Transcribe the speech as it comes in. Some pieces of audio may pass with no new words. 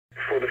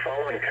for the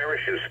following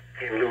parishes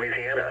in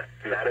Louisiana,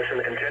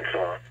 Madison and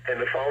Tensaw, and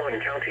the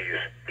following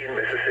counties in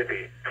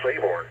Mississippi: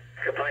 Claiborne,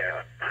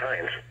 Copiah,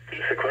 Hines,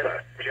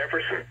 Issaquah,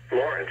 Jefferson,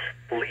 Lawrence,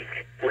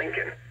 Leake,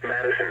 Lincoln,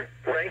 Madison,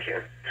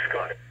 Rankin,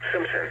 Scott,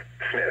 Simpson,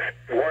 Smith,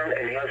 Warren,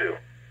 and Yazoo.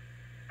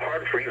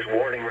 Hard freeze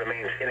warning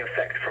remains in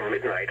effect from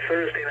midnight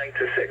Thursday night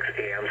to 6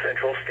 a.m.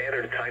 Central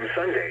Standard Time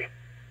Sunday.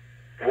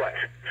 What?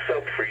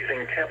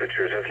 Sub-freezing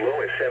temperatures as low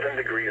as 7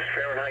 degrees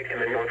Fahrenheit in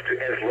the north to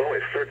as low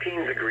as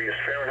 13 degrees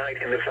Fahrenheit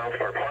in the south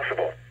are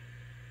possible.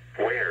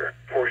 Where?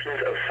 Portions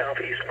of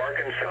southeast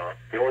Arkansas,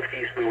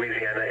 northeast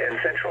Louisiana and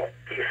central,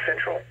 east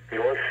central,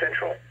 north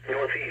central,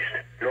 northeast,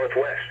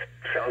 northwest,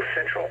 south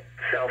central,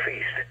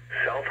 southeast,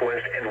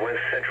 southwest and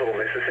west central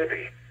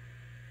Mississippi.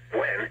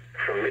 When?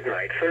 From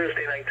midnight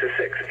Thursday night to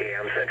 6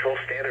 a.m. Central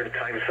Standard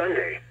Time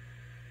Sunday.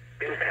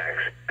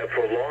 Impacts: a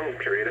prolonged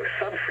period of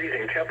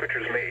sub-freezing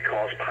temperatures may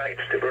cause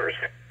pipes to burst.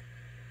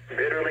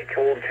 Bitterly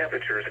cold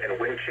temperatures and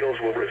wind chills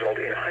will result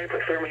in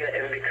hypothermia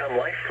and become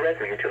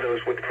life-threatening to those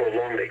with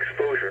prolonged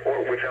exposure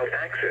or without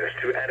access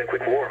to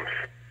adequate warmth.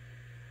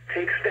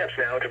 Take steps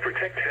now to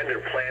protect tender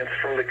plants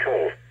from the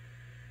cold.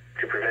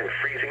 To prevent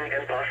freezing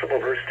and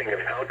possible bursting of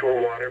outdoor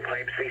water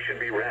pipes, they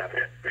should be wrapped,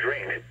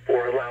 drained,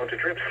 or allowed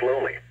to drip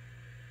slowly.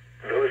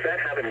 Those that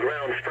have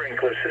in-ground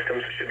sprinkler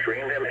systems should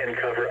drain them and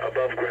cover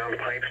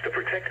above-ground pipes to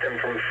protect them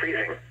from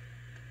freezing.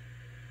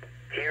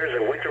 Here's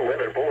a winter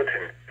weather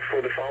bulletin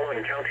for the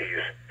following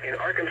counties in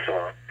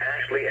Arkansas,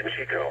 Ashley and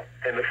Chico,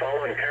 and the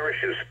following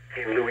parishes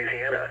in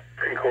Louisiana: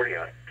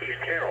 Concordia,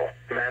 East Carroll,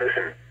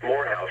 Madison,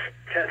 Morehouse,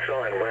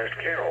 Tensaw, and West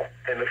Carroll,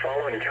 and the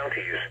following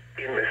counties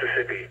in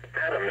Mississippi: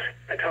 Adams,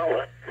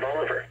 Atala,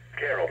 Bolivar,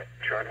 Carroll,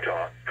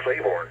 Choctaw,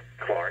 Claiborne,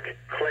 Clark,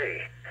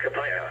 Clay,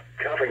 Copiah,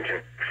 Covington,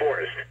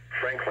 Forest,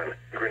 Franklin,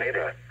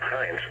 Grenada,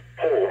 Hines,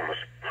 Holmes,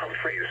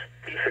 Humphreys,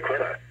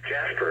 Issaquah,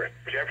 Jasper,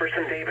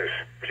 Jefferson Davis,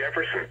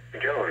 Jefferson,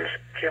 Jones,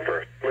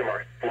 Kemper,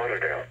 Limar,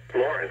 Lauderdale,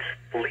 Lawrence,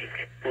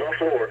 Leake,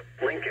 LaFleur,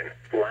 Lincoln,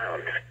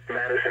 Lowndes,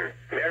 Madison,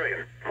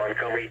 Marion,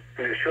 Montgomery,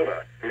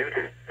 Neshoba,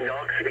 Newton,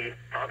 Noxubee,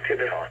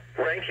 Octavia,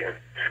 Rankin,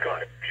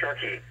 Scott,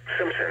 Sharkey,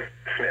 Simpson,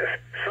 Smith,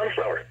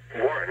 Sunflower,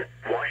 Warren,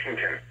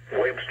 Washington,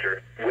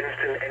 Webster,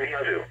 Winston, and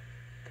Yazoo.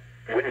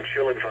 Wind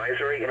chill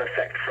advisory in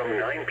effect from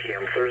 9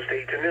 p.m.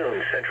 Thursday to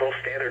noon Central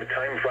Standard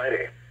Time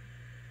Friday.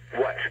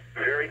 What?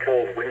 Very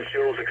cold wind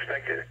chills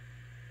expected.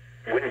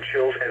 Wind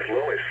chills as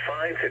low as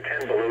 5 to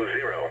 10 below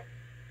zero.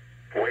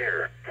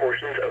 Where?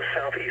 Portions of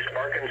southeast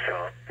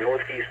Arkansas,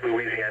 northeast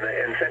Louisiana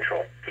and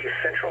central, east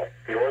central,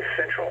 north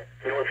central,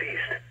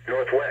 northeast,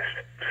 northwest,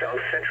 south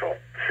central,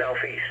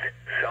 southeast,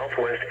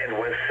 southwest and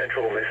west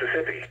central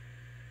Mississippi.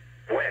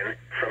 When?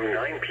 From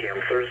 9 p.m.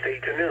 Thursday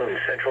to noon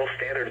Central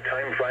Standard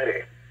Time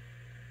Friday.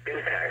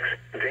 Impacts: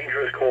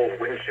 dangerous cold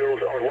wind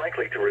chills are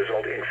likely to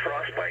result in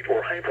frostbite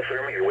or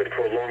hypothermia with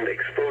prolonged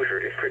exposure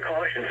if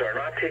precautions are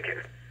not taken.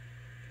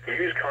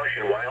 Use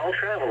caution while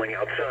traveling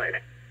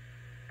outside.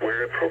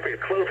 Wear appropriate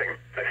clothing,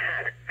 a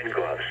hat, and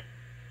gloves.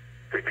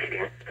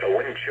 Repeating, a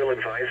wind chill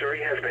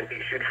advisory has been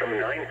issued from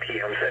 9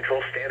 p.m.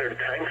 Central Standard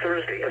Time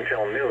Thursday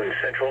until noon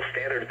Central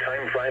Standard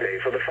Time Friday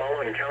for the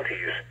following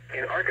counties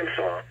in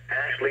Arkansas,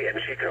 Ashley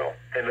and Chico,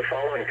 and the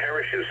following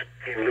parishes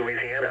in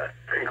Louisiana: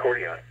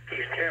 Concordia,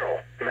 East Carroll,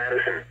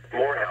 Madison,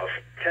 Morehouse,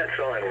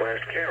 Tensaw, and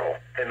West Carroll,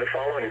 and the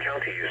following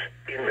counties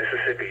in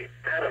Mississippi: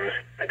 Adams,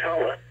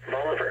 Atala,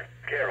 Bolivar,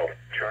 Carroll,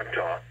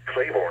 Choctaw,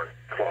 Claiborne,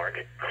 Clark,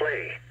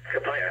 Clay,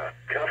 Copiah,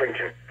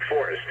 Covington,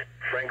 Forest,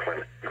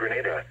 Franklin,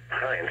 Grenada,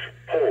 Hines,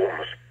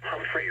 Holmes,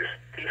 Humphreys,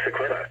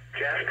 Issaquah,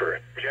 Jasper,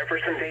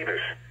 Jefferson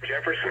Davis,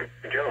 Jefferson,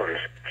 Jones,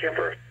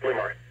 Kemper,